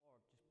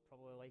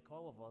like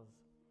all of us,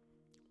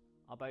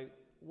 about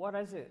what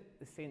is it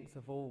the saints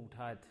of old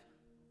had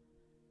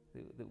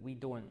that we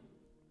don't?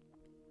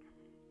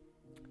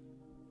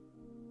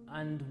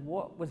 And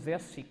what was their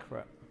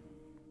secret?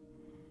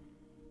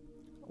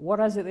 What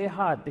is it they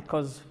had?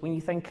 Because when you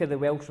think of the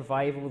Welsh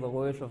revival, the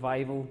Lewis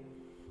revival,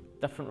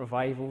 different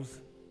revivals,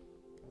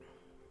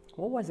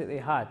 what was it they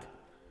had?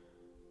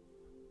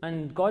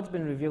 And God's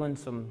been revealing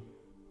some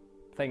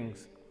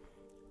things.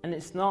 And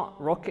it's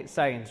not rocket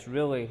science,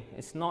 really.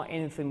 It's not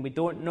anything we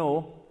don't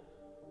know,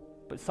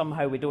 but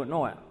somehow we don't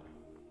know it.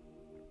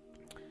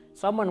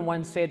 Someone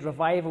once said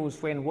revival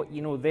is when what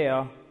you know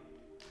there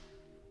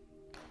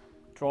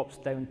drops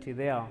down to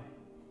there.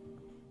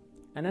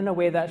 And in a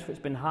way, that's what's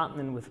been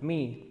happening with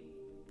me.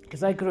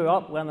 Because I grew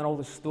up learning all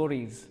the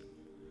stories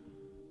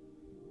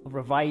of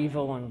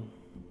revival and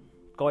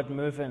God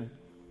moving.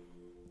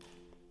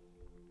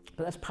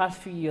 But this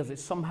past few years,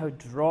 it's somehow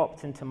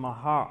dropped into my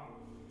heart.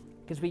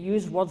 Because we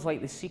use words like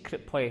the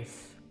secret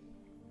place,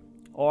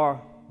 or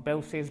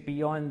Bill says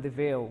beyond the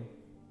veil.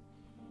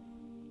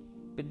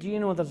 But do you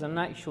know there's an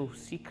actual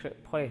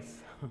secret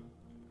place?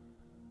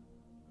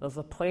 There's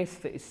a place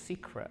that is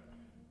secret.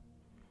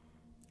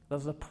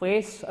 There's a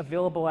place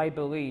available, I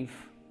believe,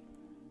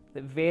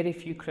 that very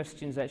few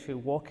Christians actually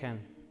walk in.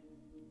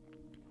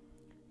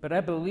 But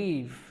I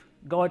believe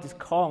God is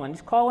calling.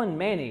 He's calling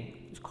many.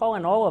 He's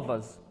calling all of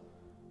us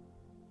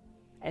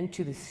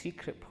into the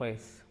secret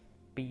place,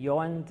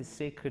 beyond the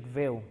sacred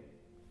veil.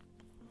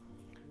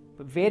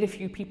 But very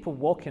few people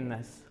walk in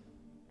this.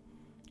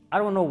 I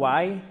don't know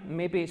why.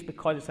 Maybe it's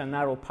because it's a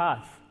narrow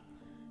path.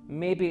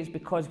 Maybe it's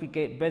because we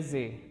get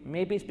busy.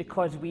 Maybe it's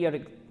because we are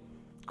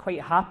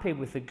quite happy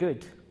with the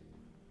good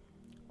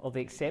or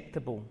the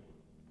acceptable.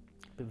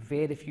 But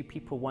very few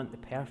people want the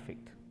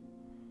perfect.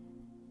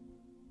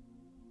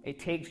 It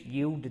takes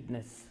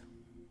yieldedness.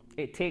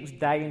 It takes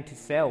dying to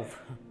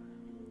self.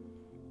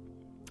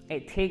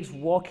 It takes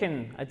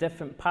walking a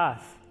different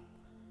path.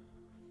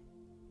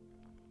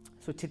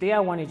 So today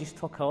I want to just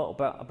talk a little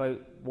bit about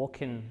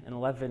walking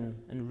and living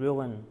and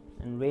ruling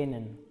and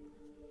reigning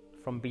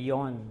from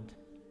beyond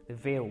the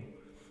veil.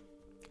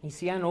 You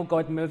see, I know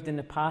God moved in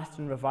the past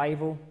in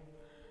revival,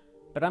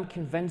 but I'm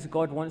convinced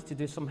God wants to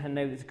do something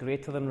now that's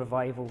greater than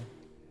revival.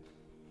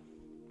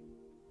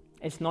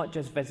 It's not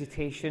just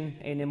visitation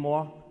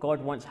anymore.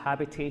 God wants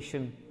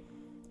habitation.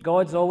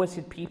 God's always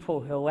had people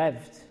who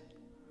lived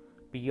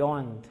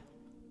beyond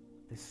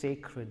the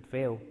sacred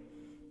veil.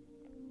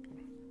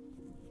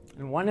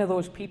 And one of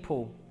those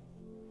people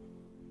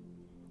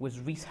was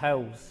Rees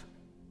Howells.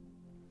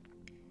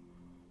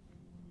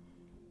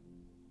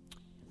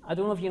 I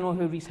don't know if you know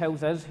who Rees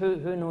Howells is.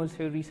 Who knows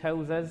who Rees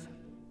Howells is?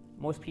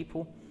 Most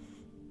people.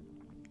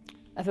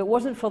 If it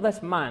wasn't for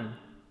this man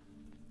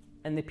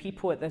and the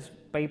people at this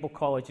Bible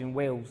college in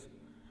Wales,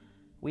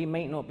 we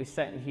might not be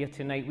sitting here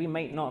tonight. We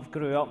might not have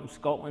grew up in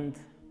Scotland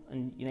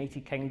and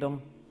United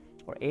Kingdom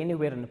or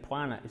anywhere on the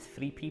planet as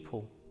free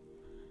people.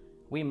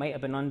 We might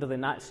have been under the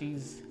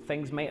Nazis.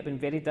 Things might have been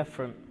very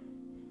different.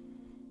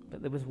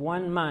 But there was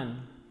one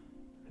man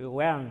who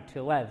learned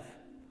to live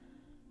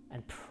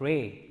and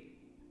pray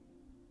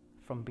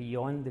from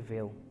beyond the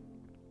veil.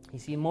 You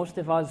see, most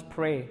of us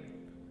pray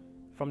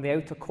from the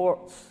outer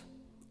courts.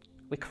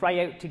 We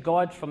cry out to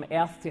God from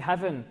earth to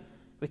heaven.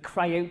 We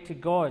cry out to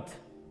God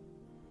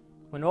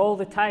when all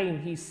the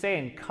time He's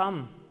saying,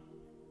 come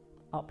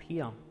up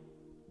here.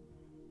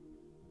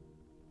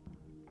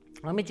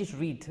 Let me just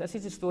read. This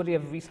is the story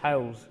of Rees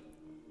Howells.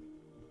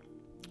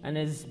 And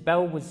as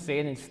Bill was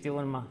saying and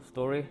stealing my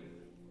story,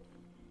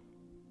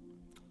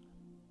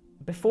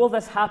 before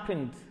this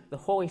happened, the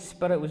Holy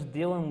Spirit was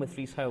dealing with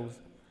Rees Howells,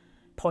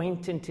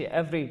 pointing to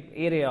every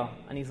area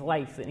in his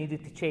life that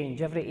needed to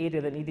change, every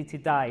area that needed to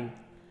die.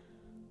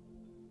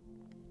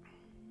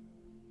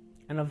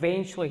 And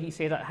eventually he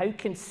said, how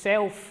can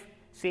self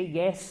say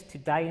yes to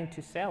dying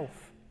to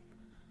self?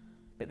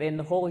 But then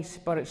the Holy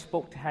Spirit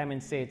spoke to him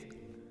and said,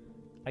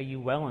 are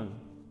you willing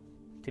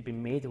to be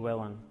made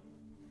willing?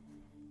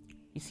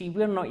 You see,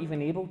 we're not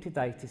even able to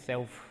die to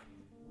self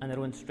in our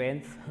own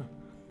strength,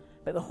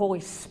 but the Holy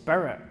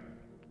Spirit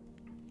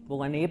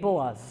will enable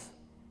us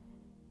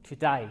to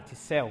die to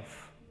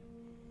self.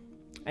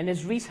 And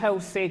as Rees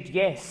Howells said,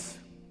 yes,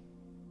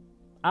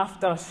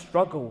 after a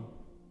struggle,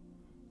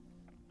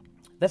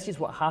 this is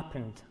what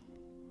happened.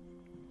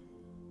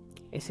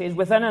 It says,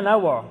 within an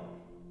hour,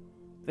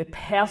 the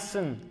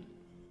person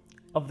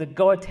of the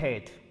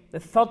Godhead, the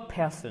third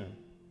person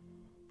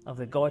of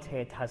the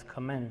Godhead has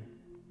come in.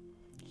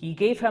 He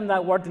gave him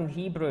that word in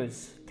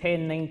Hebrews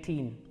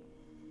 10:19.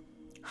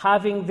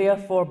 Having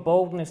therefore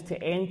boldness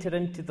to enter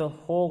into the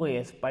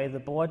holiest by the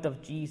blood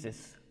of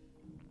Jesus.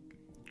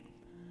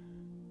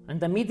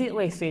 And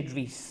immediately, said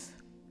Rees,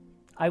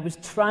 I was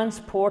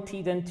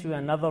transported into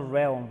another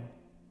realm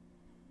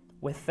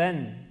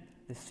within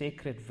the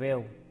sacred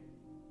veil,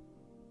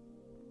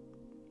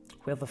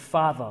 where the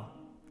Father,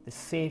 the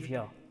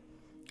Saviour,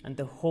 and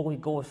the Holy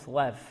Ghost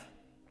live.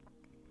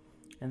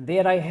 And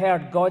there I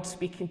heard God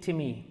speaking to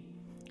me,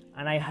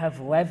 and I have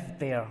lived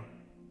there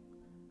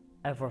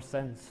ever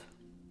since.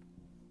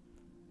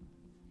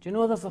 Do you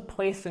know there's a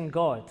place in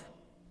God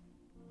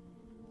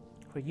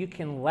where you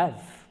can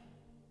live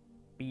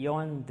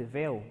beyond the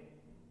veil?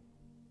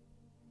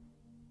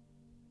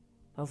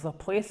 There's a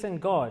place in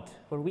God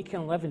where we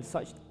can live in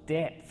such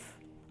depth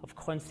of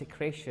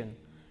consecration,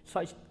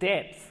 such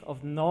depth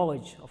of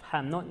knowledge of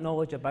Him, not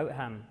knowledge about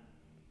Him,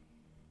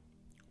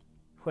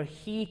 where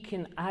He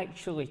can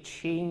actually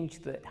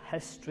change the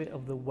history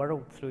of the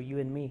world through you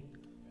and me.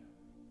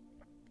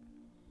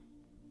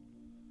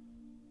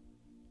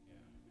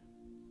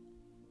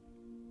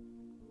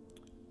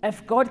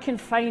 If God can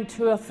find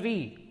 2 or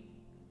 3,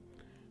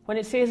 when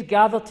it says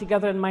gather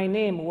together in my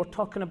name, we were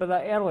talking about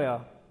that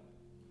earlier.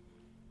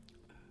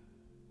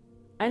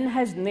 In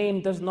His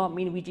name does not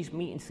mean we just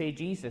meet and say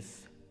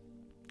Jesus.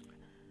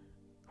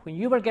 When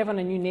you were given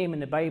a new name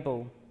in the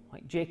Bible,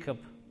 like Jacob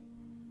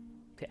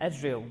to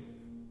Israel,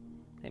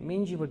 it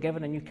means you were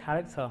given a new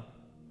character,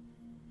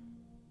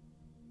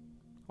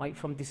 like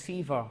from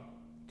deceiver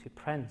to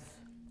prince.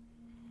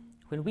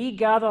 When we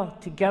gather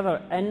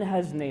together in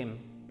His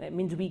name, it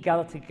means we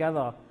gather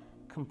together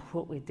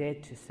completely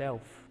dead to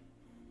self,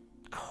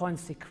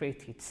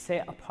 consecrated,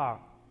 set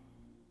apart.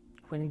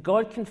 When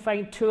God can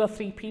find 2 or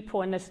 3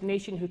 people in this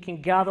nation who can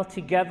gather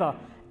together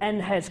in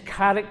His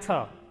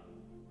character,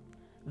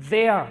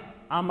 there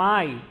am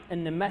I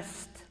in the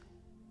midst.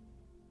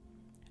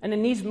 And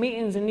in these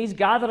meetings, in these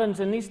gatherings,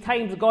 in these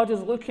times, God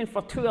is looking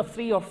for 2 or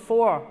 3 or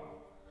 4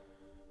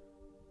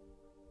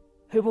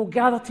 who will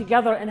gather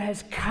together in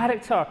His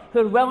character, who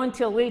are willing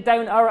to lay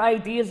down our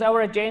ideas,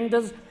 our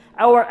agendas,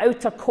 our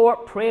outer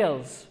court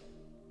prayers,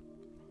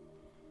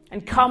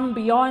 and come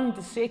beyond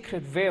the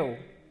sacred veil,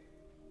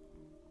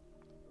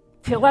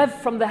 to live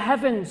from the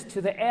heavens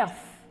to the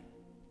earth,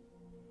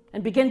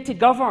 and begin to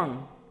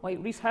govern like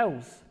Rees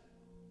Hills.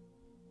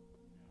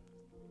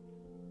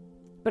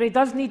 But He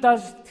does need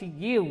us to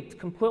yield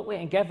completely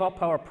and give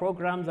up our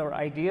programs, our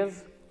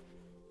ideas,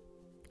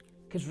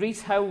 because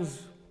Rees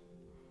Hills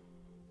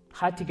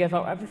had to give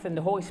up everything.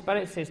 The Holy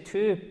Spirit says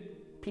 2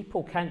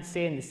 people can't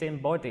stay in the same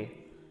body.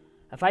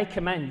 If I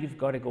come in, you've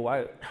got to go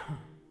out.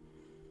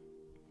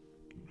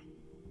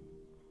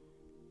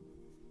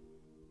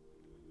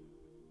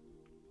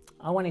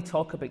 I want to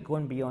talk about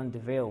going beyond the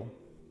veil.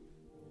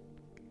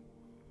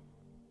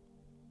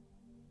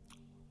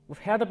 We've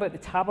heard about the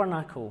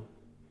tabernacle.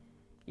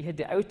 You had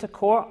the outer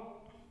court,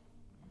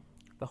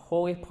 the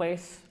holy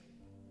place,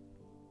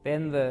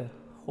 then the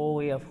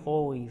Holy of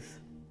Holies.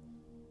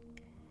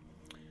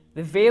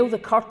 The veil, the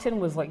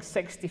curtain, was like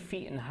 60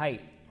 feet in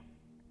height,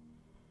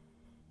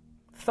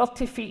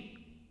 30 feet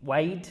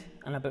wide,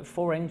 and about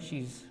 4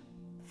 inches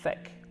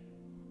thick.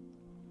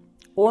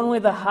 Only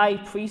the high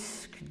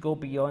priest could go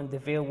beyond the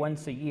veil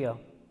once a year.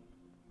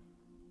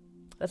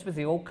 This was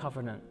the old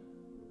covenant.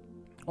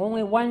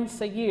 Only once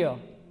a year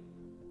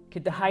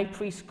could the high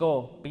priest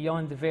go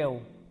beyond the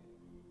veil.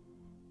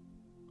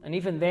 And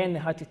even then, they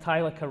had to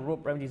tie like a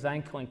rope around his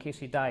ankle in case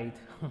he died.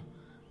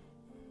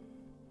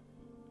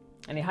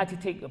 And he had to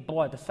take the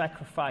blood, a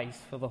sacrifice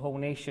for the whole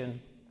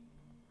nation.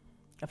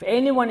 If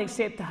anyone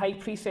except the high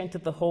priest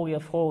entered the Holy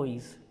of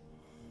Holies,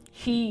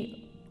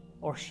 he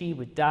or she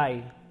would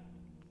die.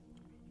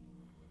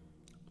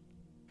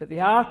 But the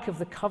Ark of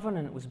the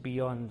Covenant was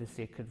beyond the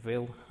sacred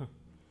veil.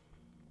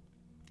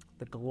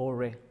 The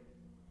glory,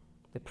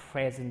 the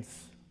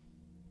presence.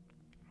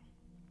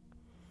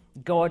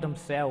 God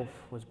Himself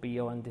was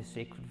beyond the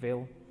sacred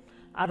veil.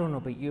 I don't know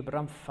about you, but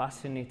I'm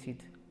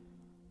fascinated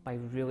by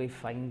really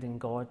finding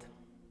God.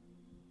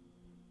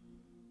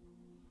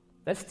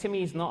 This to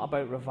me is not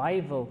about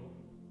revival.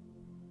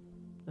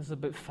 This is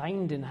about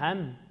finding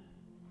Him.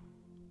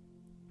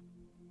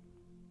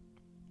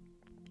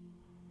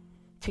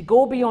 To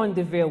go beyond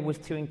the veil was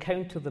to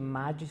encounter the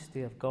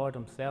majesty of God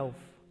Himself.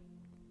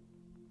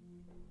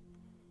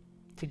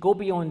 To go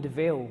beyond the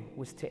veil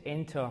was to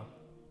enter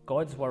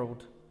God's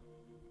world.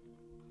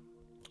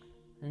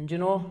 And you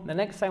know, the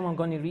next thing I'm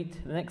going to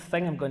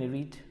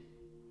read,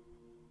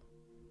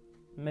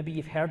 maybe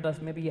you've heard this,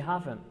 maybe you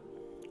haven't.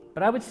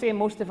 But I would say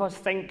most of us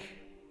think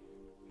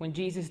when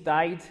Jesus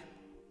died,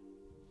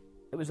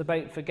 it was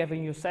about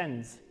forgiving your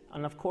sins.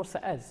 And of course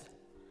it is.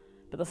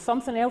 But there's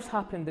something else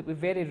happened that we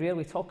very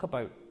rarely talk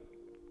about.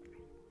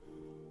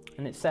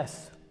 And it's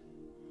this.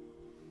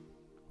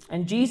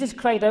 And Jesus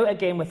cried out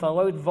again with a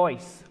loud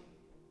voice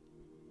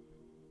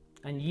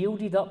and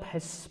yielded up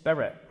His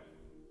spirit.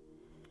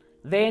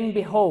 Then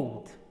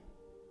behold,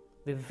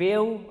 the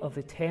veil of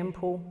the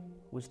temple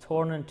was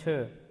torn in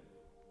two,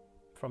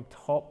 from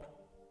top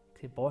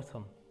to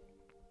bottom.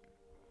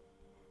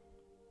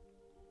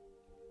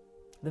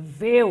 The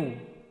veil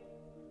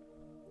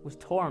was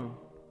torn.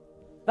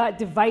 That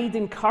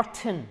dividing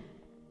curtain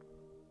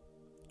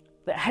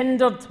that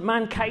hindered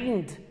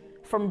mankind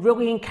from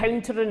really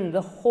encountering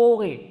the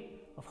Holy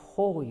of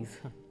Holies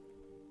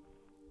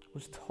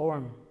was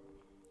torn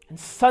and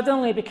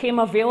suddenly became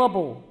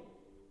available.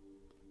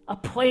 A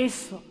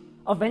place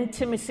of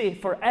intimacy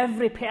for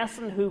every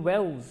person who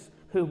wills,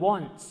 who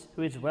wants,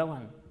 who is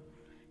willing.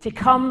 To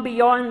come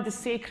beyond the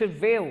sacred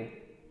veil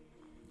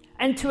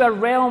into a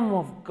realm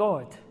of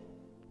God.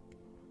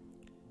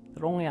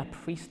 that only a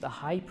priest, a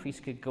high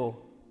priest, could go.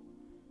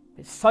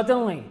 But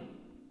suddenly,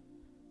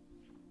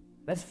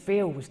 this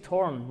veil was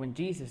torn when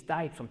Jesus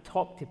died from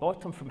top to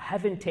bottom, from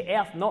heaven to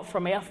earth, not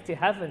from earth to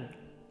heaven.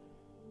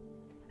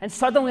 And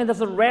suddenly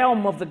there's a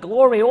realm of the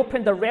glory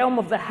opened, a realm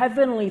of the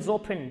heavenlies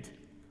opened.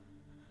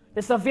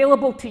 It's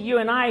available to you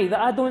and I that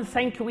I don't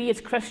think we as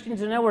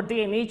Christians in our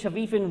day and age have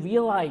even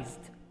realized.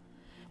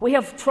 We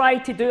have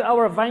tried to do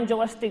our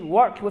evangelistic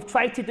work, we've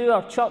tried to do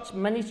our church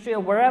ministry or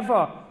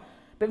wherever,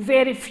 but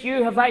very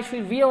few have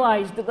actually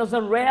realized that there's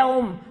a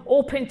realm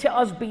open to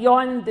us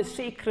beyond the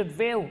sacred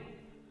veil.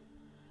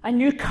 A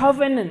new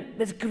covenant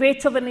that's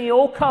greater than the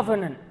old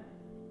covenant.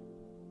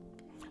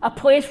 A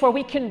place where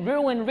we can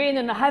rule and reign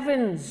in the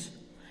heavens.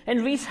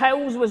 And Rees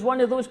Howells was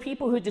one of those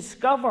people who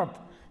discovered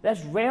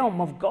this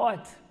realm of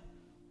God.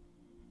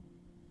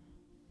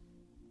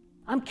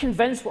 I'm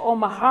convinced with all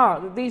my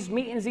heart that these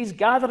meetings, these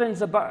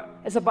gatherings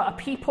is about a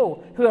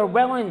people who are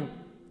willing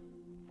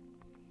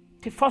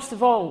to, first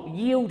of all,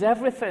 yield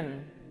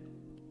everything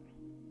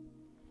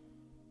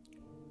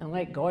and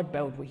let God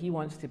build what He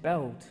wants to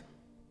build.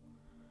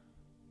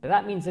 But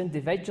that means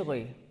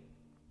individually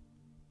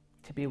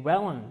to be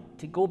willing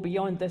to go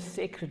beyond this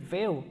sacred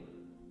veil,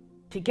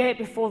 to get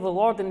before the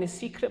Lord in the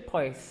secret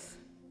place.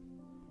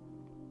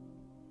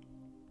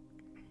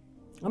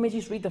 Let me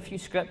just read a few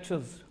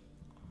scriptures.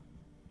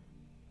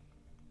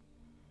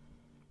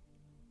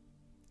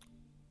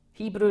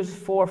 Hebrews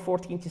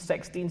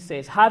 4:14-16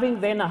 says,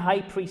 having then a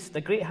high priest,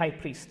 a great high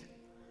priest,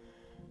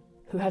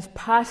 who has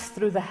passed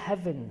through the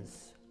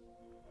heavens,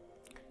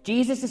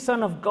 Jesus the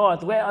Son of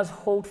God, let us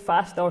hold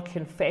fast our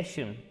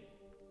confession.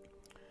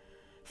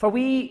 For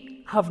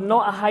we have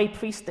not a high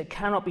priest that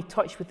cannot be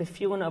touched with the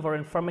feeling of our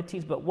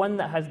infirmities, but one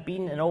that has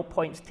been in all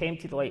points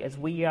tempted like as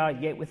we are,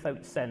 yet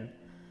without sin.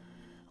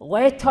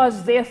 Let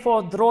us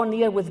therefore draw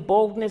near with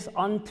boldness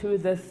unto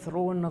the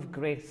throne of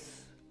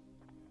grace,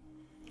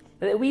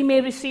 that we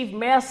may receive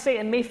mercy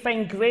and may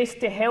find grace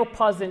to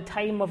help us in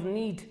time of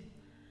need.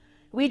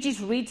 We just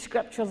read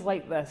scriptures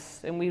like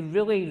this and we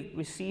really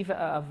receive it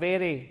at a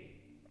very,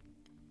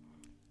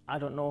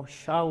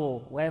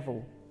 shallow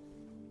level.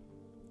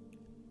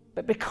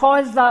 But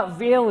because that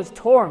veil is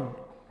torn,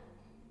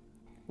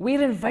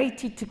 we're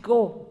invited to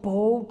go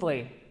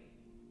boldly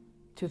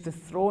to the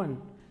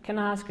throne. Can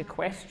I ask a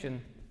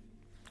question?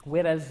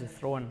 Where is the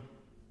throne?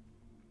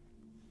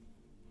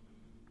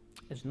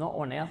 It's not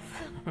on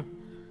earth.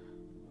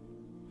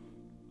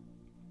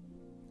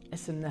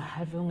 It's in the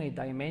heavenly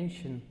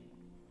dimension.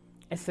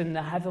 It's in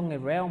the heavenly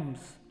realms.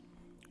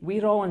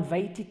 We're all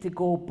invited to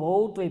go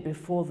boldly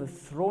before the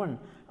throne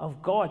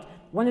of God.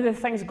 One of the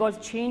things God's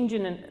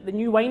changing in the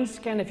new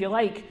wineskin, if you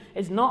like,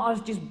 is not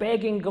us just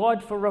begging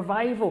God for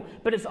revival,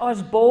 but it's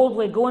us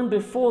boldly going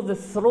before the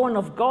throne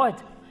of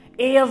God,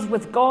 heirs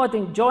with God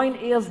and joint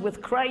heirs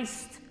with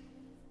Christ.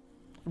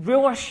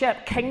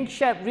 Rulership,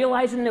 kingship,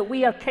 realizing that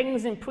we are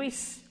kings and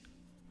priests.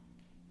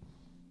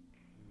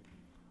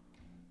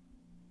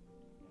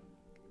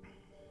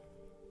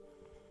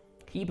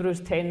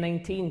 Hebrews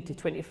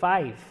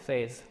 10:19-25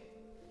 says,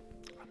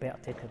 I better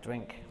take a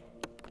drink.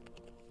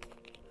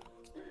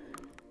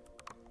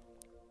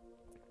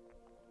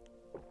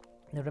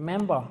 Now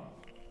remember,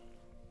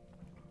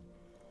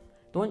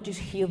 don't just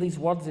hear these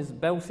words, as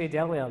Bill said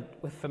earlier,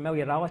 with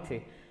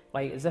familiarity,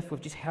 like as if we've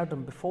just heard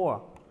them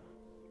before.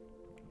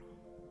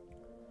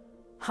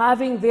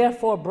 Having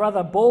therefore,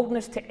 brother,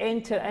 boldness to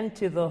enter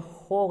into the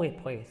holy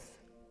place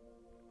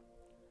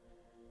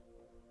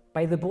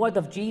by the blood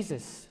of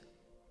Jesus,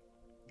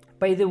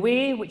 by the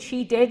way which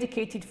He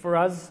dedicated for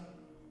us,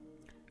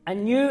 a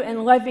new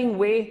and living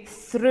way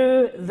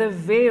through the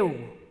veil.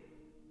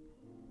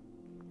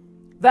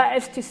 That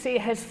is to say,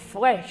 His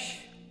flesh.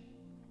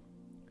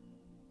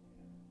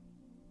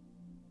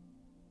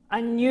 A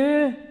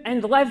new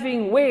and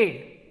living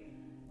way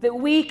that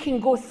we can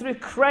go through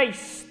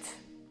Christ,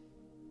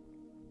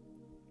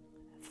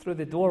 through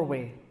the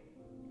doorway.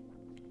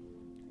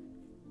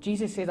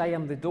 Jesus said, I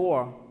am the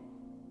door.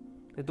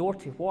 The door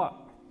to what?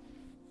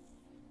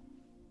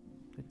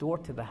 The door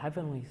to the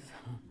heavenlies.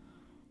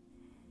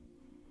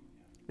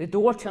 The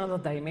door to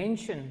another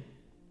dimension.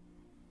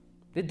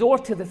 The door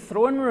to the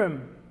throne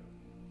room.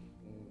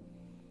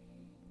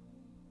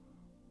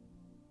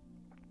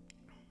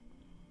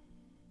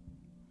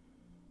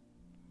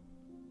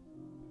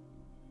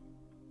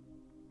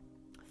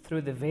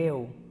 Through the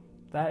veil,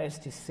 that is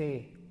to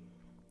say,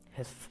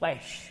 His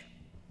flesh.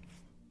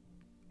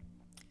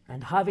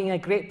 And having a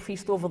great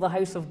priest over the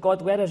house of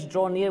God, let us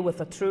draw near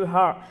with a true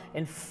heart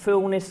in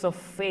fullness of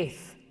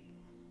faith,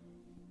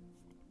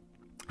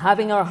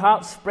 having our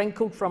hearts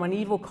sprinkled from an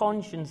evil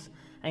conscience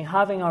and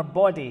having our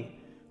body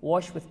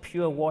washed with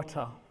pure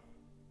water.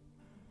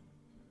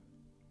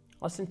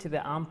 Listen to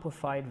the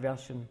Amplified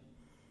version.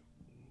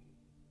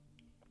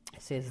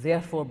 It says,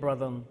 therefore,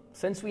 brethren,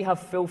 since we have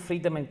full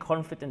freedom and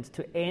confidence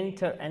to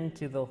enter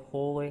into the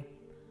Holy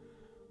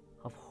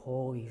of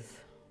Holies.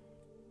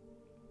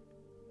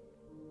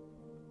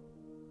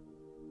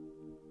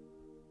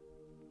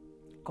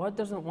 God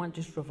doesn't want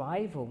just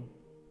revival.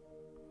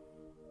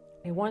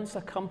 He wants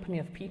a company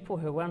of people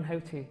who learn how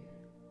to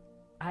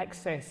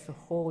access the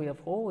Holy of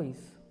Holies,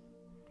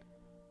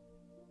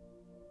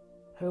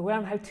 who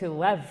learn how to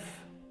live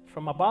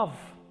from above,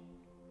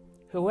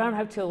 who learn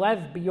how to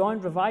live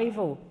beyond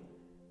revival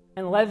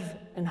and live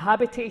in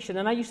habitation.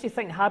 And I used to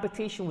think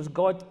habitation was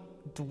God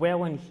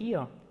dwelling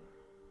here.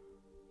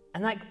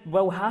 And that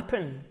will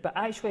happen, but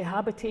actually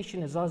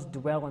habitation is us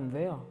dwelling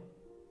there.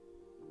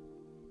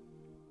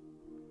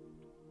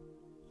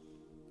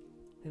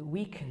 That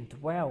we can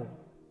dwell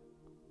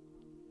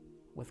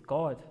with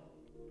God.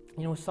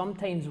 You know,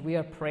 sometimes we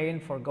are praying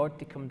for God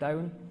to come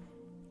down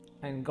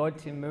and God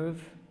to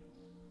move.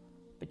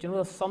 But you know,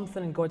 there's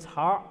something in God's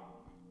heart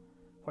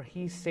where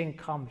He's saying,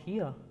 come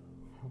here.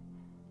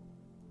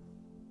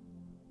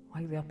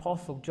 Like the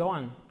Apostle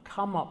John,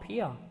 come up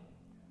here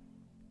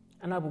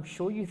and I will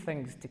show you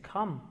things to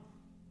come.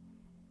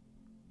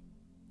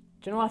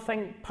 Do you know, I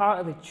think part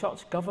of the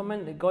church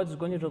government that God's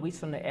going to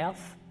release on the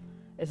earth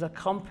is a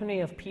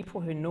company of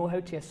people who know how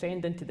to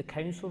ascend into the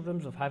council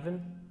rooms of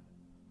heaven.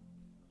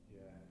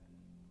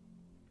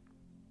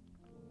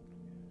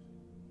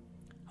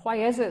 Why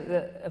is it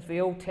that if the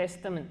Old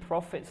Testament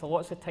prophets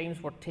lots of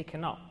times were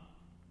taken up,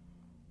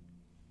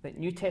 that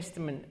New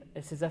Testament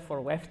is as if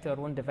we're left to our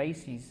own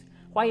devices?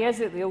 Why is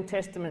it the Old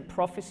Testament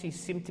prophecies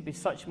seem to be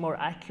such more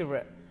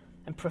accurate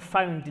and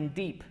profound and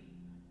deep,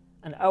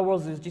 and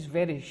ours is just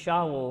very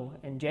shallow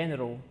in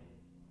general?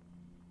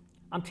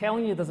 I'm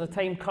telling you, there's a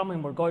time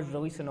coming where God's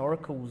releasing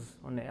oracles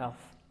on the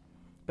earth,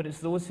 but it's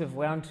those who have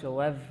learned to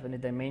live in the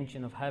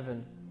dimension of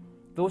heaven,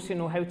 those who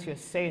know how to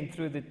ascend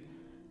through the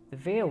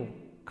veil.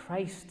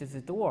 Christ is the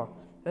door.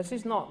 This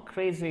is not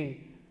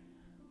crazy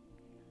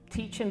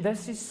teaching.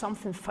 This is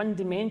something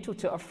fundamental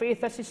to our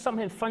faith. This is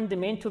something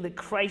fundamental that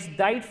Christ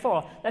died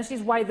for. This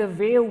is why the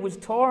veil was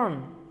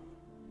torn.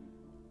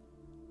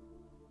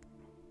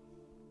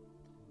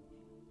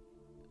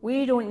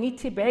 We don't need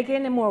to beg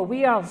anymore.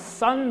 We are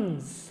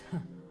sons.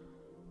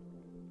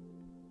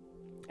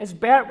 As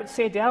Bert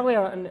said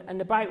earlier in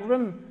the back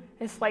room,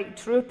 it's like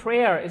true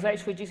prayer is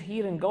actually just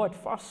hearing God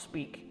first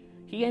speak.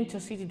 He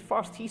interceded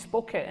first, He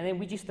spoke it, and then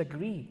we just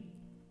agree.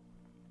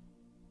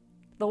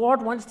 The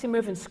Lord wants to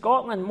move in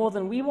Scotland more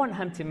than we want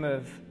Him to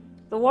move.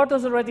 The Lord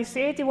has already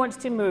said He wants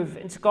to move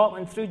in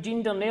Scotland through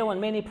Jean Darnell and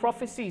many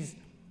prophecies.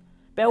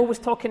 Bill was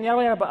talking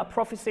earlier about a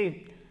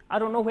prophecy, I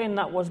don't know when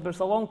that was, but it's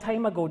a long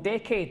time ago,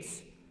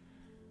 decades.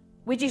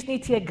 We just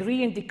need to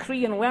agree and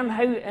decree and learn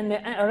how in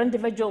our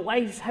individual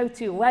lives how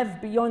to live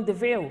beyond the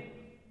veil.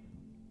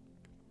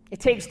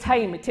 It takes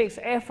time, it takes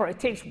effort, it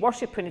takes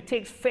worshiping, it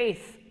takes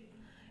faith.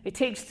 It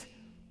takes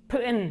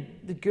putting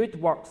the good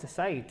works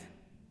aside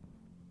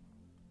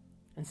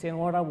and saying,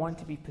 Lord, I want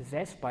to be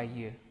possessed by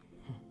you.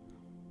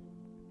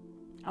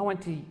 I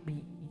want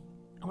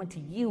to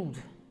yield.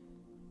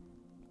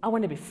 I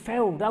want to be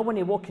filled. I want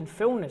to walk in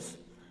fullness.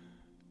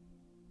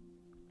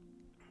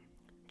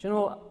 Do you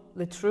know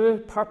the true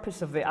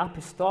purpose of the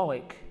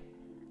apostolic,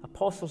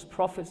 apostles,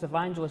 prophets,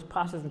 evangelists,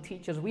 pastors, and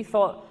teachers? We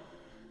thought,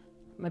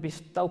 maybe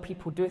still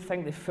people do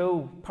think the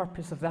full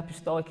purpose of the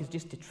apostolic is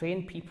just to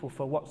train people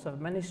for works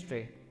of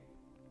ministry.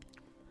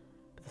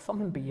 But there's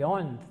something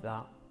beyond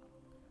that.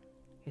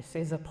 It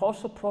says,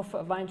 apostle, prophet,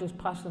 evangelist,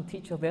 pastor, and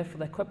teacher, there for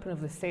the equipping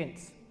of the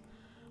saints,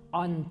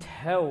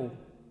 until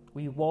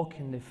we walk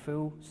in the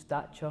full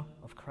stature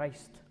of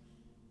Christ.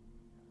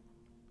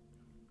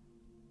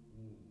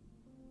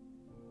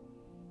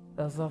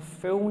 There's a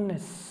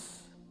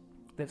fullness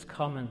that's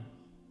coming.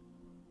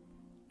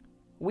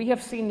 We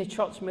have seen the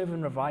church move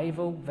in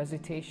revival,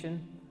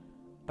 visitation,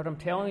 but I'm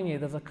telling you,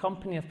 there's a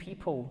company of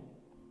people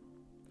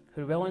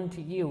who are willing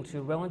to yield,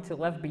 who are willing to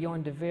live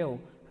beyond the veil,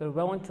 who are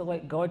willing to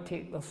let God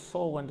take their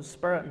soul and their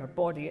spirit and their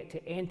body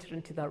to enter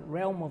into that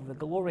realm of the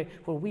glory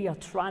where we are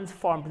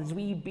transformed as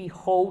we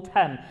behold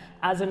Him.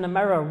 As in a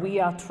mirror, we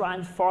are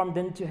transformed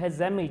into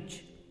His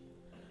image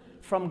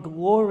from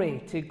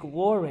glory to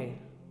glory.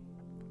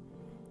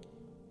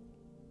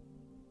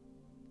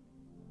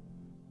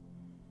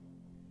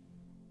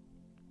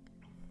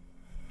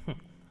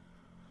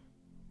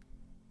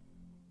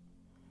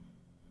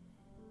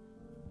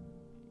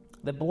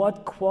 The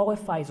blood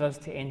qualifies us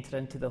to enter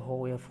into the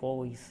Holy of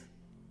Holies.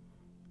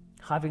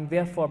 Having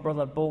therefore,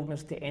 brother,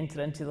 boldness to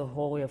enter into the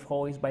Holy of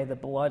Holies by the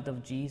blood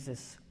of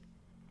Jesus.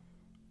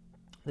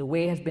 The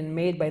way has been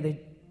made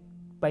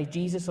by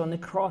Jesus on the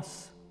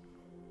cross,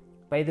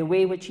 by the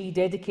way which He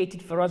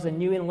dedicated for us, a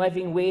new and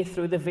living way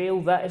through the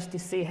veil, that is to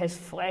say, His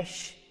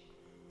flesh.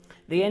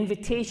 The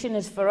invitation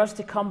is for us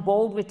to come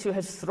boldly to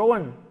His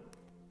throne.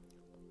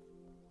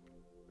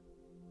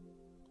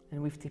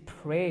 And we have to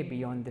pray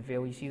beyond the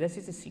veil. You see, this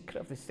is the secret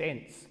of the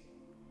saints.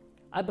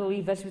 I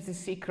believe this was the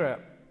secret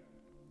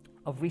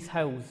of Rees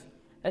Hills.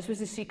 This was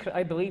the secret,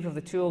 I believe, of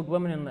the two old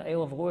women in the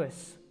Isle of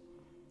Lewis.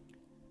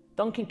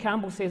 Duncan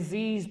Campbell says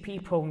these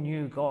people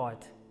knew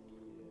God.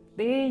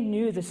 They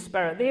knew the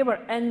Spirit. They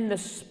were in the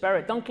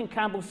Spirit. Duncan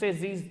Campbell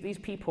says these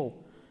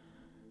people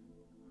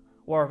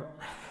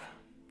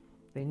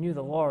they knew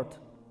the Lord.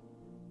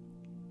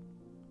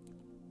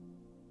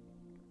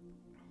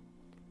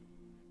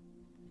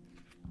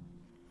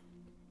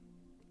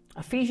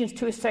 Ephesians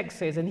 2:6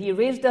 says, "And he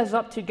raised us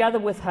up together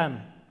with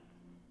him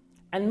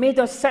and made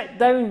us sit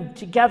down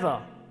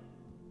together,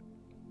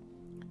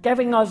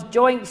 giving us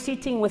joint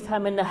seating with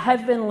him in the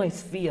heavenly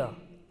sphere,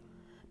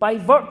 by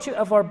virtue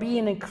of our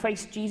being in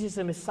Christ Jesus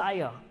the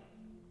Messiah."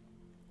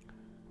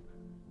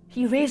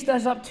 He raised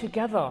us up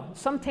together.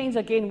 Sometimes,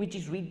 again, we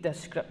just read this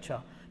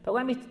scripture. But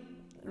let me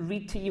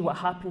read to you what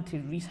happened to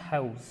Rees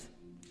Howells.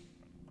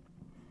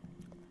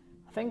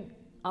 I think,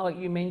 Alec,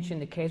 you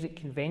mentioned the Keswick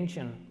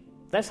Convention.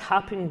 This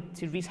happened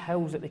to Rees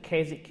Howells at the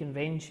Keswick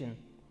Convention.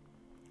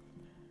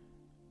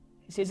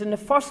 It says, "In the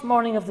first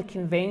morning of the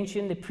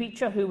convention, the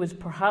preacher who was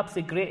perhaps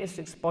the greatest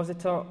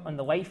expositor on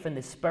the life and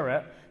the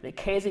spirit that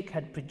Keswick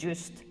had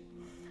produced,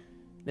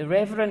 the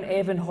Reverend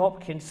Evan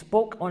Hopkins,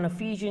 spoke on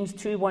Ephesians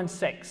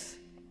 2:16.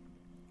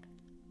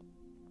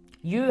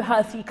 You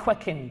hath he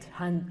quickened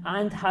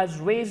and has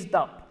raised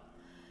up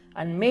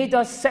and made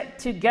us sit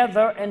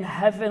together in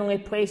heavenly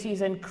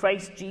places in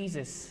Christ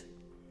Jesus.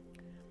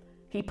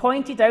 He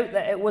pointed out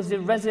that it was the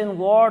risen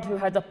Lord who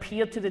had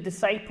appeared to the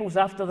disciples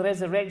after the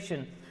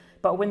resurrection,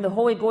 but when the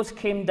Holy Ghost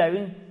came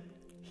down,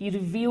 he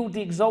revealed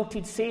the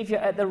exalted Saviour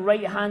at the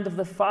right hand of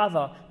the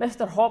Father."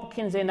 Mr.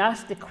 Hopkins then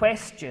asked the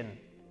question,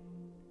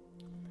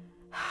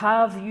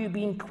 have you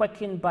been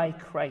quickened by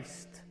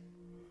Christ?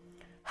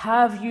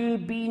 Have you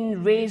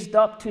been raised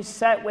up to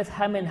sit with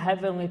him in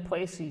heavenly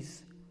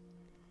places?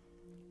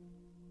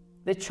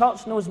 The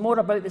church knows more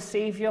about the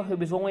Saviour, who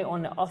was only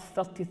on the earth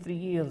 33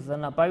 years,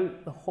 than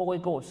about the Holy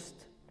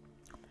Ghost,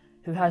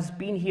 who has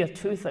been here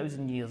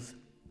 2,000 years.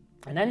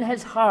 And in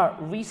his heart,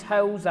 Rees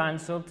Howells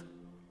answered,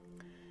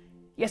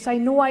 "Yes, I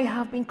know I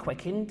have been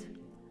quickened,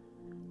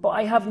 but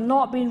I have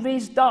not been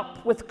raised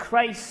up with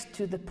Christ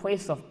to the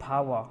place of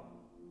power."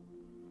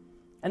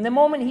 And the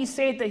moment he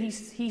said that,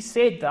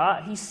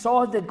 he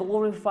saw the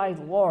glorified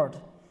Lord.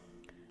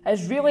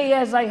 As really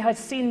as I had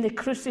seen the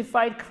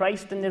crucified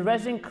Christ and the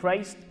risen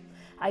Christ,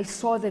 I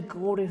saw the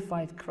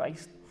glorified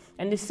Christ.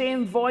 And the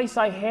same voice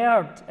I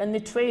heard in the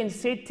train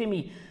said to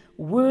me,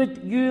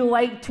 "Would you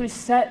like to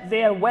sit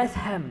there with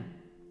him?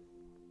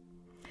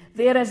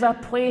 There is a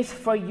place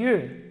for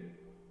you."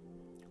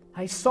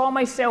 I saw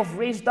myself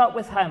raised up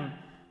with him.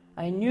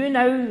 I knew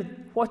now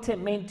what it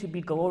meant to be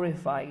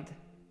glorified.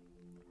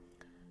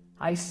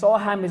 I saw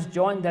him as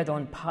John did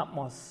on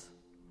Patmos,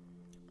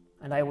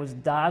 and I was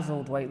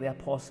dazzled like the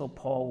Apostle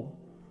Paul.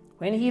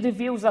 When he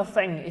reveals a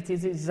thing, it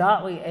is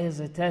exactly as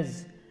it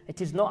is.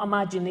 It is not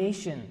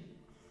imagination.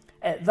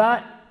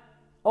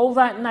 All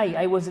that night,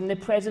 I was in the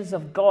presence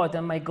of God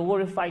and my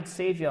glorified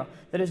Saviour.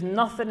 There is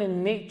nothing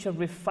in nature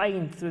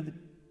refined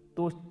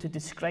to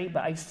describe it.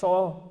 I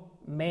saw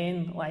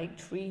men like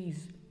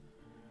trees.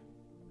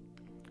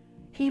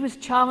 He was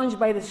challenged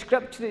by the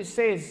scripture that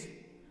says,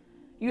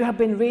 "You have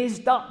been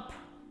raised up."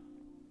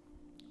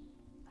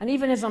 And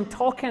even as I'm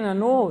talking, I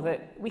know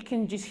that we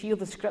can just hear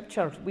the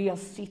scriptures. We are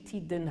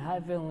seated in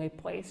heavenly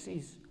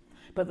places.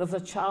 But there's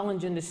a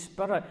challenge in the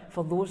spirit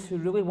for those who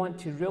really want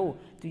to rule.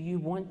 Do you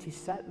want to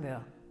sit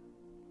there?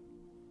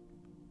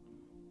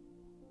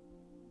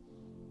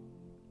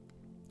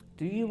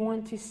 Do you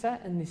want to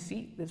sit in the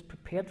seat that's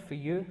prepared for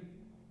you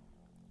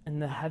in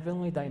the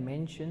heavenly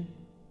dimension?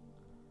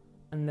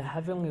 In the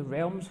heavenly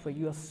realms where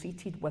you are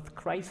seated with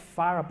Christ,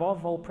 far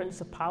above all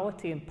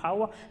principality and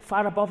power,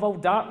 far above all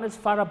darkness,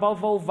 far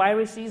above all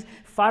viruses,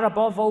 far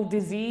above all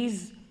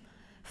disease,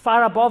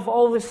 far above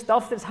all the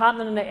stuff that's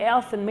happening on the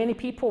earth. And many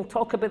people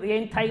talk about the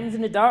end times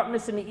and the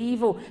darkness and the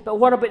evil, but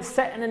what about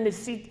sitting in the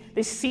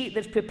seat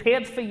that's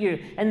prepared for you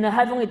in the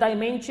heavenly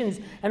dimensions?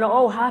 And it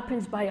all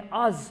happens by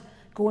us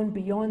going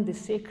beyond the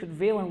sacred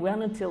veil and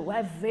learning to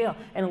live there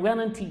and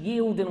learning to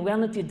yield and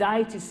learning to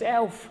die to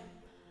self.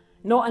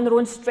 Not in our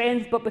own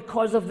strength, but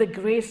because of the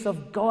grace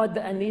of God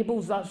that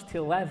enables us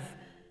to live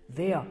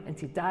there and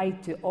to die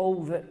to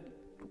all that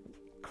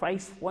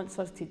Christ wants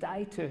us to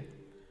die to.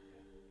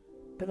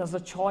 But there's a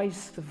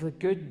choice of the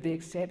good, the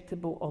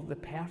acceptable, or the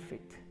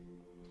perfect.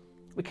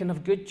 We can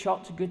have good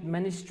church, good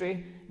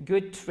ministry,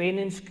 good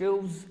training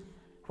schools,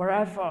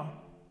 wherever.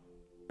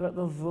 But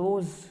there's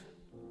those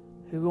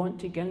who want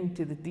to get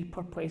into the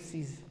deeper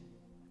places.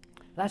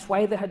 That's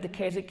why they had the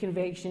Keswick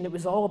Convention. It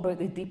was all about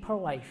the deeper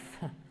life.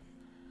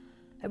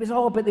 It was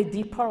all about the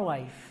deeper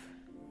life.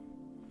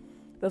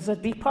 There's a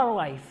deeper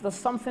life. There's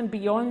something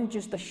beyond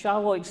just a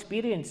shallow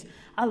experience.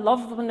 I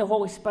love when the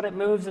Holy Spirit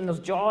moves and there's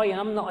joy, and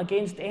I'm not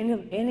against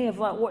any of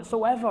that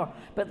whatsoever.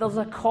 But there's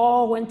a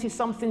call into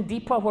something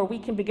deeper where we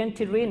can begin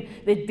to reign.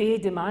 The day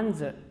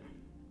demands it.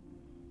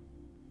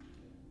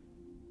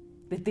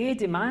 The day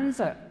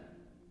demands it.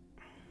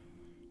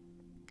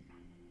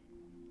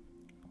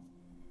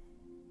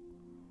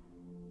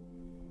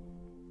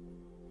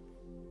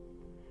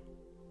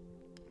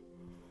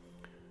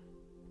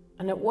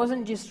 And it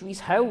wasn't just Rees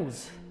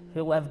Howells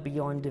who lived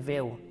beyond the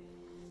veil.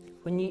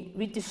 When you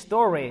read the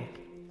story,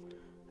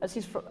 this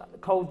is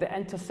called The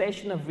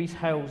Intercession of Rees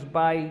Howells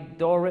by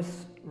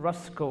Doris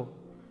Rusko.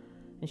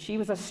 And she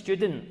was a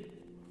student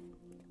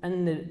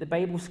in the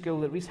Bible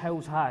school that Rees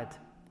Howells had.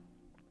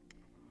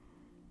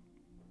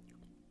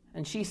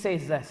 And she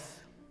says this: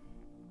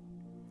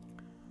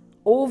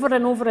 Over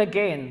and over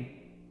again,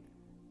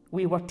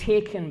 we were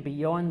taken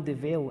beyond the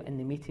veil in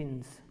the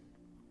meetings.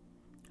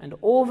 And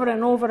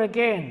over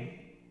again,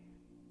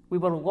 we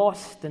were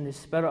lost in the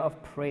spirit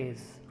of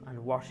praise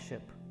and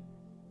worship.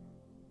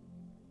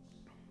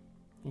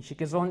 And she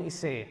goes on to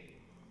say,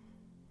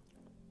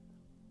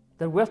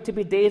 there were to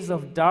be days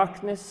of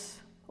darkness,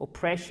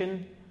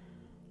 oppression,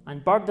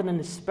 and burden in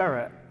the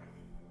spirit,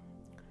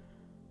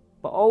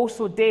 but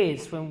also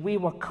days when we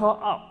were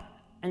caught up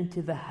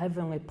into the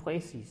heavenly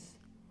places,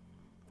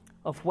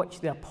 of which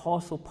the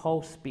Apostle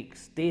Paul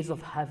speaks, days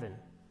of heaven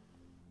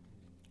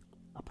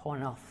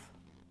upon earth.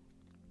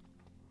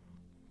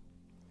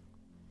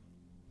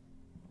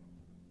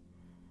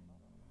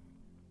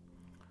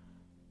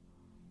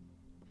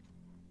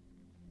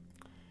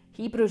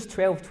 Hebrews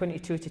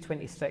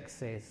 12:22-26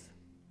 says,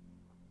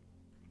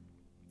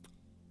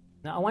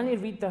 now I want to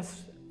read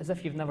this as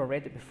if you've never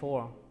read it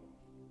before,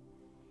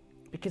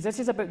 because this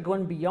is about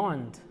going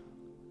beyond.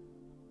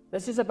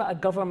 This is about a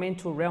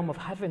governmental realm of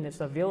heaven that's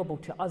available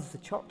to us, the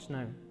church,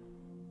 now.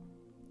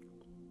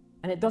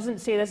 And it doesn't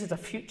say this is a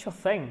future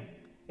thing.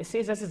 It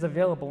says this is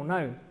available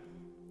now.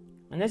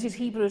 And this is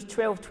Hebrews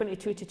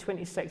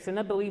 12:22-26, and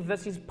I believe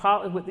this is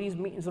partly what these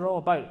meetings are all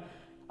about.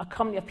 A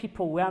company of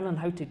people learning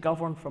how to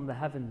govern from the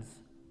heavens.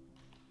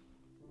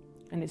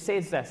 And it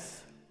says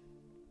this,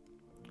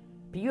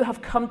 but you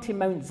have come to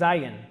Mount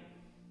Zion,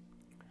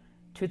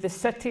 to the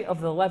city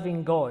of the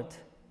living God.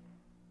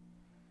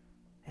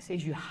 It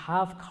says you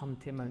have come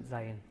to Mount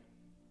Zion.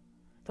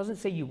 It doesn't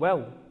say you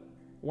will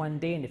one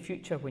day in the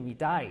future when you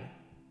die.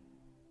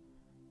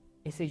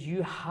 It says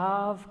you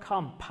have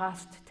come,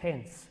 past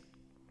tense,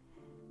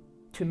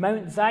 to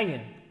Mount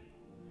Zion,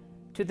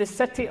 to the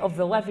city of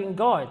the living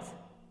God,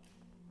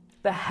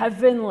 the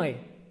heavenly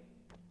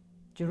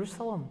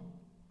Jerusalem,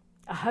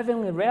 a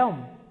heavenly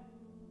realm,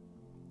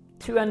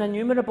 to an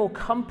innumerable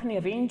company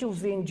of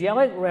angels, the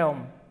angelic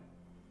realm,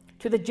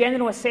 to the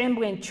general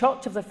assembly and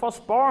church of the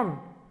firstborn,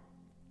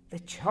 the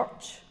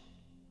church.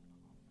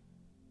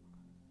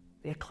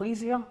 The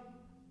ecclesia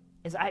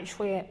is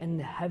actually in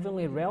the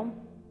heavenly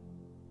realm.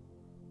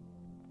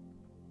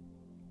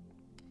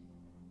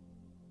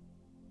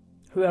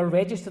 Who are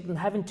registered in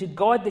heaven, to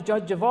God the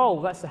judge of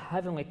all. That's the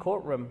heavenly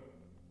courtroom.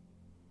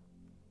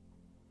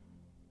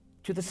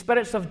 To the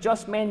spirits of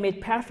just men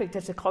made perfect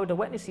as a cloud of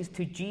witnesses,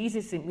 to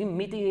Jesus, the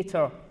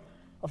mediator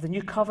of the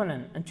new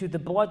covenant, and to the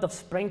blood of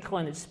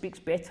sprinkling that speaks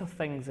better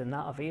things than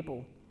that of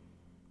Abel.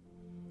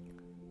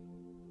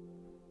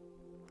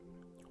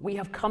 We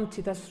have come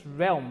to this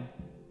realm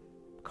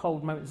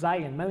called Mount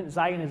Zion. Mount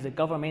Zion is the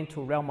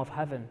governmental realm of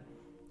heaven.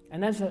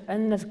 And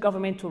in this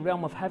governmental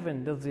realm of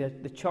heaven, there's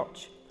the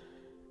church.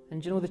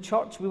 And you know, the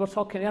church, we were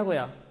talking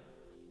earlier,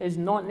 is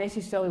not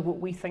necessarily what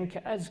we think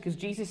it is, because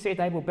Jesus said,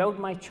 I will build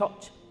my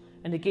church,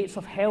 and the gates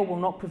of hell will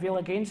not prevail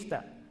against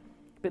it.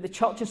 But the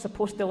church is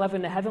supposed to live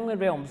in the heavenly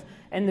realms.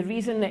 And the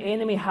reason the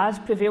enemy has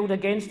prevailed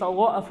against a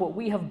lot of what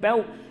we have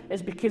built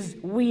is because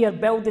we are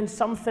building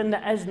something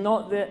that is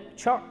not the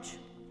church.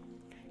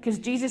 Because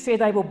Jesus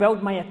said, I will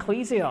build my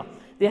ecclesia.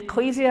 The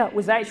ecclesia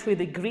was actually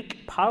the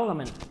Greek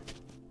parliament.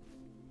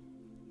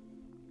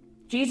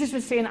 Jesus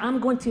was saying, I'm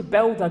going to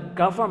build a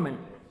government.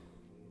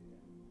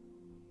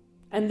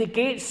 And the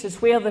gates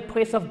is where the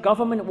place of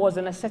government was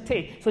in a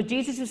city. So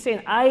Jesus was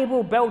saying, I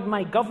will build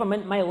my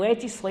government, my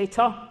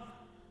legislator,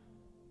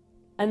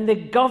 and the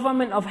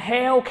government of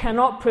hell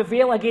cannot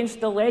prevail against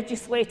the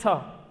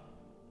legislator.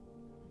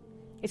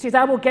 He says,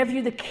 I will give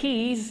you the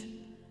keys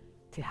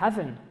to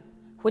heaven.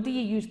 What do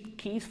you use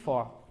keys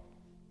for?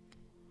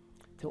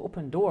 To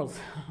open doors.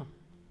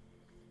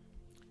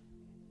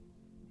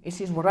 He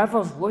says,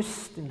 whatever's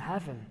loosed in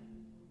heaven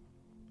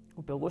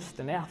will be loosed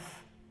on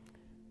earth.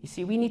 You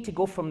see, we need to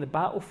go from the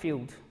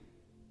battlefield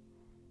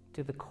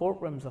to the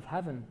courtrooms of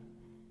heaven.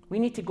 We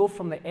need to go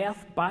from the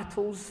earth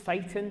battles,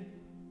 fighting,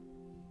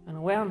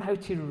 and learn how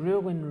to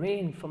rule and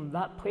reign from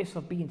that place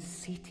of being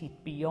seated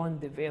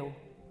beyond the veil.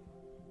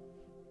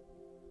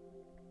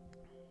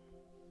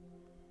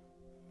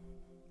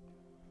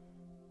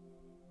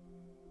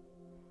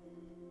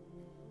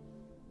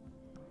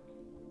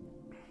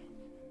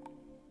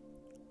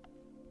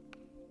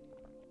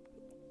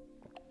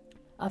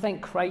 I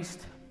think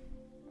Christ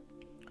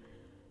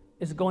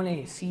is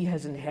going to see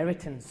his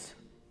inheritance.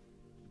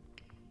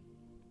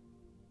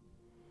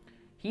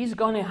 He's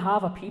going to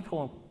have a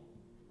people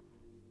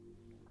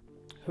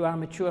who are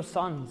mature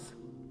sons.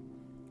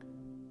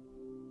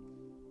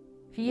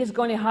 He is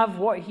going to have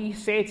what he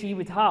said he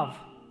would have.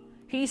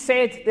 He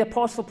said, the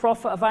apostle,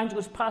 prophet,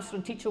 evangelist, pastor,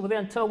 and teacher were there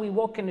until we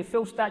walk in the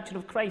full stature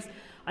of Christ,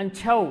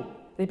 until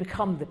they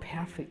become the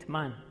perfect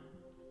man.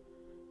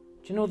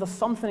 Do you know, there's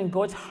something in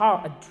God's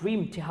heart, a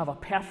dream to have a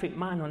perfect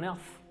man on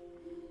earth.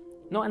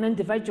 Not an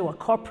individual, a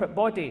corporate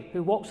body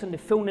who walks in the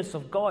fullness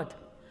of God.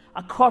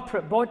 A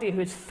corporate body who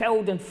is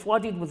filled and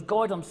flooded with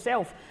God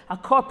himself. A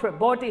corporate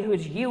body who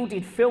is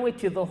yielded fully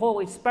to the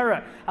Holy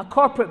Spirit. A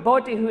corporate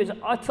body who is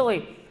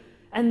utterly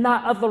in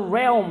that other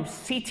realm,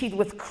 seated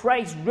with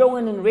Christ,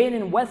 ruling and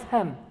reigning with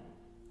him.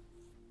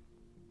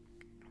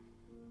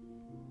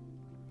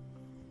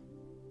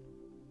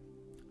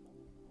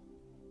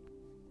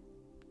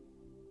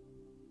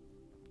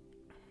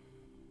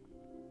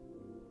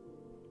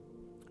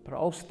 But it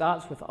all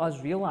starts with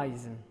us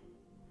realizing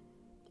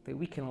that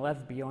we can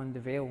live beyond the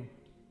veil.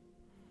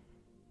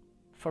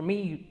 For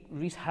me,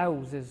 Rees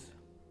Howells is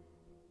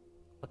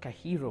like a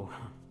hero.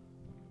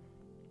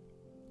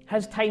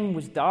 His time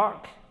was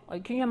dark.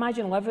 Like, can you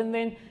imagine living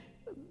then?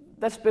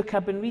 This book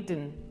I've been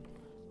reading,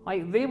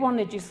 like, they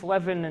weren't just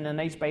living in a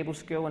nice Bible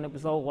school and it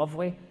was all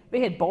lovely.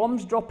 They had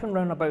bombs dropping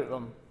round about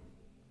them.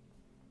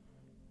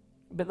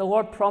 But the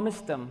Lord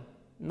promised them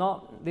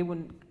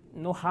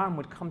no harm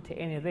would come to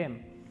any of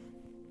them.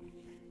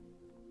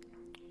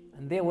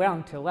 And they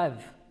learned to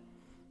live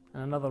in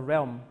another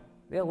realm.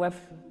 They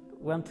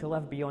learned to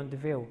live beyond the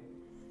veil.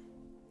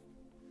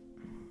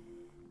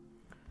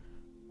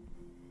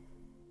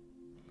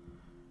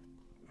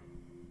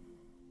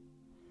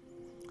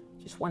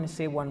 Just want to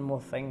say one more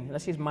thing.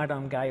 This is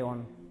Madame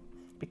Guyon,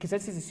 because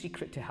this is the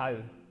secret to how.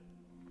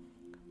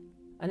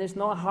 And it's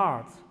not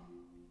hard.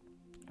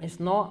 It's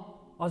not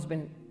us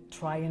been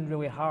trying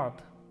really hard.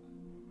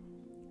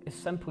 It's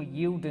simply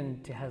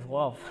yielding to his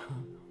love.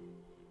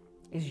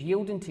 It's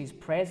yielding to his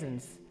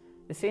presence.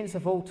 The saints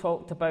have all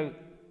talked about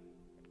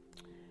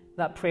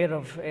that prayer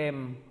of,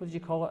 what did you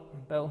call it,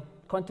 Bill?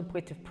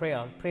 Contemplative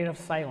prayer, prayer of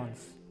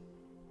silence.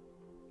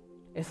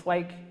 It's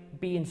like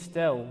being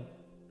still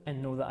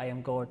and know that I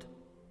am God.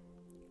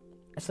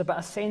 It's about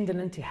ascending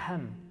into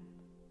him.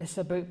 It's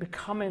about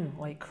becoming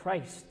like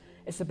Christ.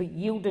 It's about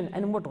yielding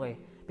inwardly,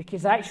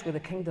 because actually the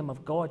kingdom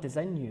of God is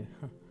in you.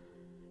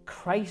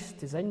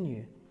 Christ is in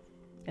you.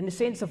 And the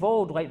saints of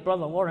old, like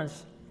Brother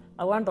Lawrence,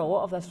 I learned a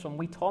lot of this from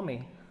wee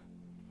Tommy.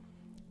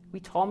 Wee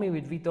Tommy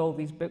would read all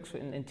these books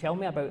and tell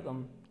me about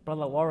them.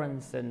 Brother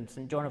Lawrence and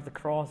St. John of the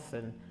Cross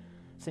and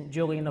St.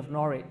 Julian of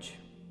Norwich.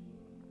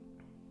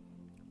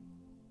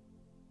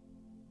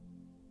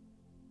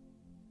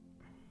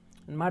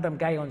 And Madame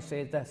Guyon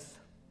said this,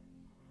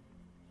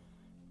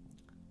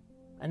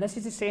 and this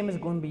is the same as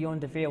going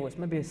beyond the veil. It's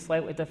maybe a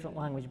slightly different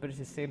language, but it's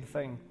the same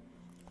thing.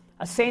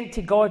 Ascent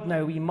to God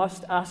now, we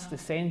must ask the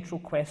central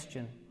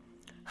question.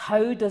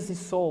 How does the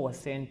soul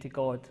ascend to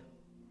God?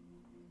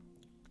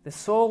 The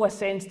soul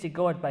ascends to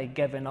God by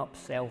giving up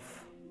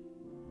self.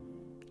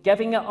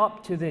 Giving it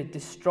up to the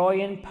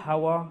destroying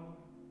power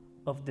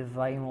of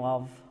divine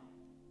love.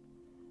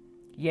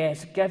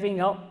 Yes,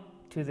 giving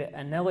up to the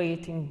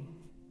annihilating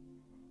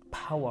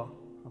power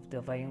of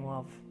divine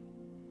love.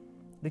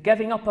 The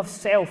giving up of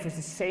self is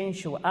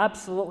essential,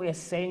 absolutely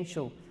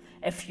essential,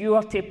 if you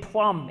are to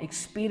plumb,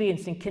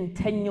 experience, and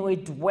continually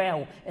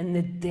dwell in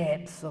the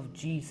depths of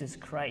Jesus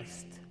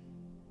Christ.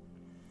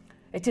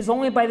 It is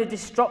only by the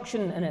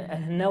destruction and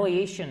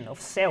annihilation of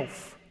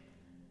self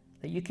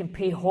that you can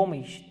pay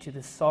homage to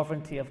the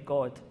sovereignty of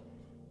God.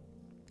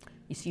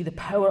 You see, the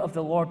power of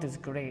the Lord is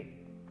great,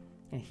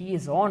 and he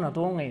is honoured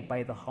only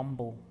by the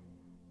humble.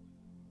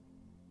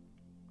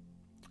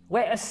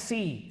 Let us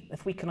see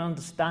if we can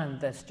understand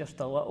this just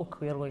a little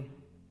clearly,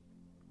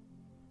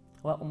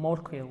 a little more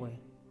clearly.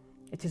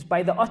 It is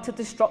by the utter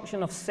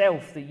destruction of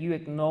self that you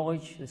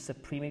acknowledge the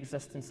supreme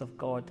existence of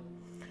God.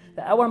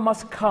 The hour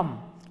must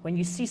come when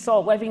you cease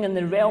all living in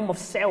the realm of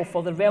self,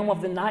 or the realm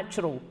of the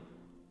natural,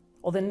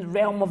 or the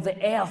realm of the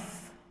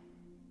earth.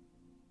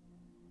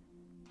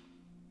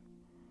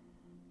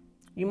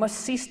 You must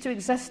cease to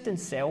exist in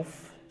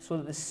self so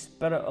that the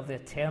Spirit of the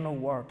eternal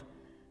Word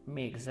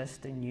may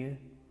exist in you.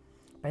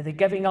 By the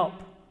giving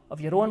up of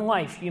your own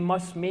life, you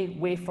must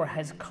make way for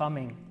his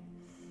coming.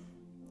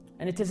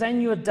 And it is in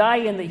your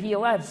dying that he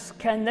lives.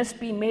 Can this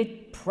be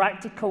made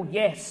practical?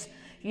 Yes.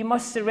 You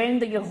must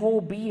surrender your whole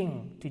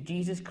being to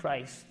Jesus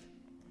Christ,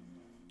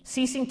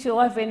 ceasing to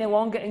live any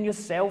longer in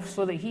yourself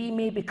so that he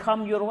may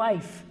become your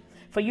life.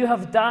 For you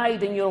have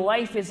died and your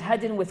life is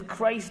hidden with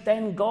Christ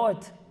in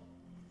God.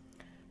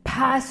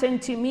 Pass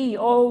into me,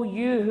 all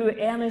you who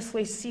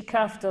earnestly seek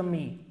after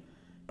me.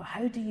 But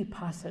how do you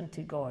pass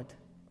into God?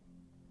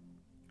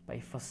 By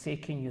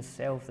forsaking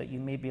yourself that you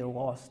may be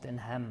lost in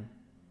him.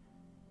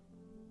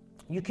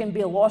 You can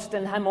be lost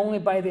in him only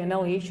by the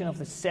annihilation of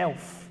the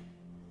self.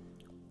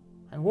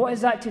 And what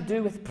is that to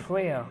do with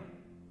prayer?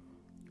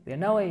 The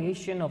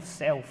annihilation of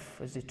self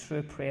is the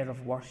true prayer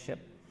of worship.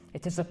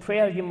 It is a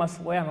prayer you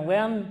must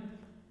learn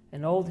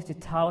in all the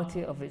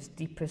totality of its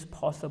deepest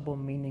possible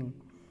meaning.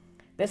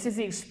 This is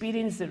the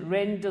experience that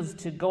renders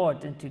to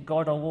God and to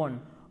God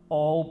alone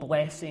all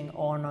blessing,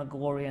 honour,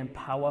 glory and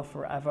power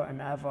forever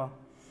and ever.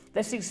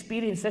 This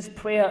experience, this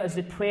prayer is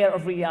the prayer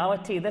of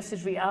reality. This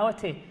is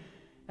reality.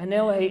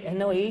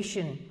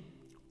 Annihilation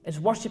is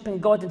worshipping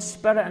God in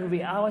spirit and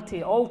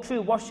reality. All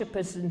true worship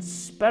is in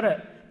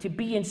spirit, to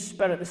be in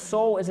spirit. The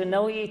soul is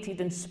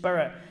annihilated in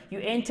spirit. You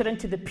enter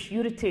into the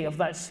purity of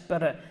that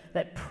spirit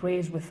that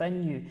prays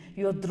within you.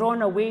 You are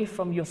drawn away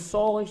from your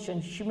soulish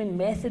and human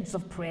methods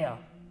of prayer.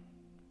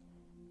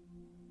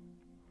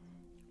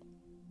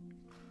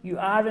 You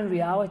are in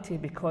reality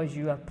because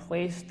you are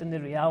placed in the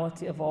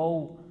reality of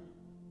all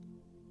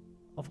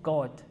of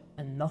God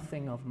and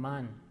nothing of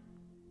man.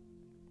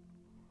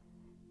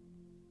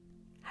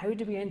 How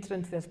do we enter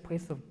into this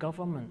place of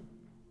government?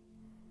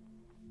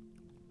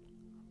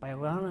 By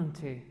learning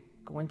to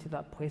go into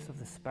that place of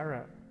the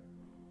Spirit,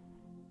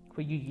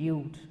 where you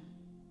yield,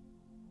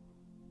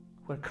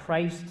 where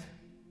Christ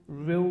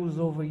rules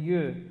over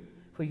you,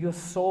 where your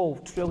soul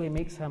truly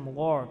makes him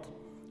Lord,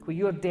 where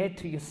you're dead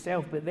to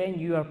yourself, but then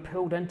you are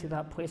pulled into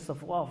that place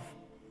of love.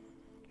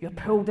 You're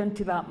pulled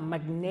into that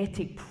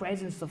magnetic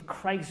presence of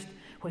Christ,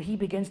 where he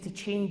begins to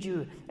change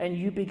you, and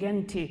you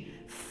begin to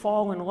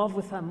fall in love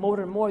with him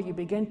more and more. You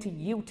begin to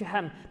yield to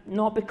him,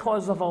 not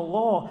because of a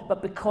law,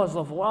 but because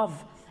of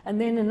love. And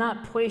then in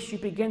that place, you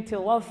begin to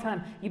love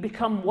him. You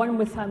become one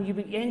with him.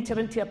 You enter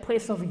into a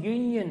place of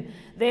union.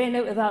 Then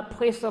out of that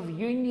place of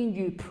union,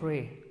 you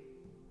pray.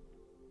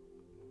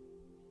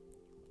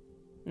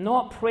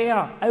 Not prayer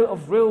out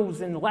of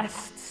rules and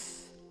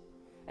lists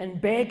and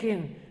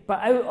begging, but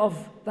out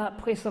of that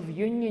place of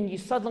union, you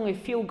suddenly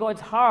feel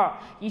God's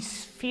heart. You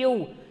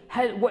feel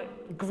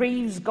what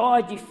grieves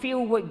God. You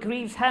feel what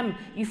grieves him.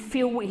 You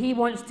feel what he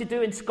wants to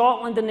do in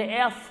Scotland and the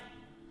earth.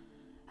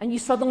 And you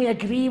suddenly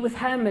agree with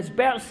him. As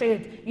Bert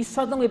said, you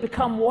suddenly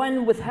become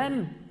one with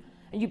him.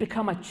 And you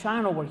become a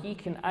channel where he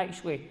can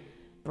actually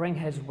bring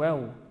his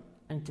will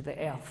into the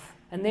earth.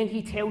 And then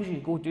he tells you,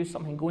 go do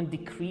something, go and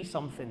decree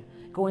something.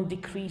 Go and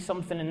decree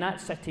something in that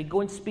city.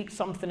 Go and speak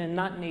something in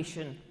that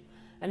nation.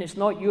 And it's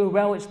not your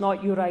will, it's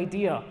not your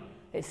idea.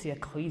 It's the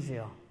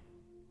ecclesia.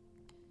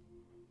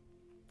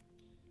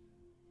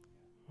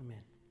 Amen.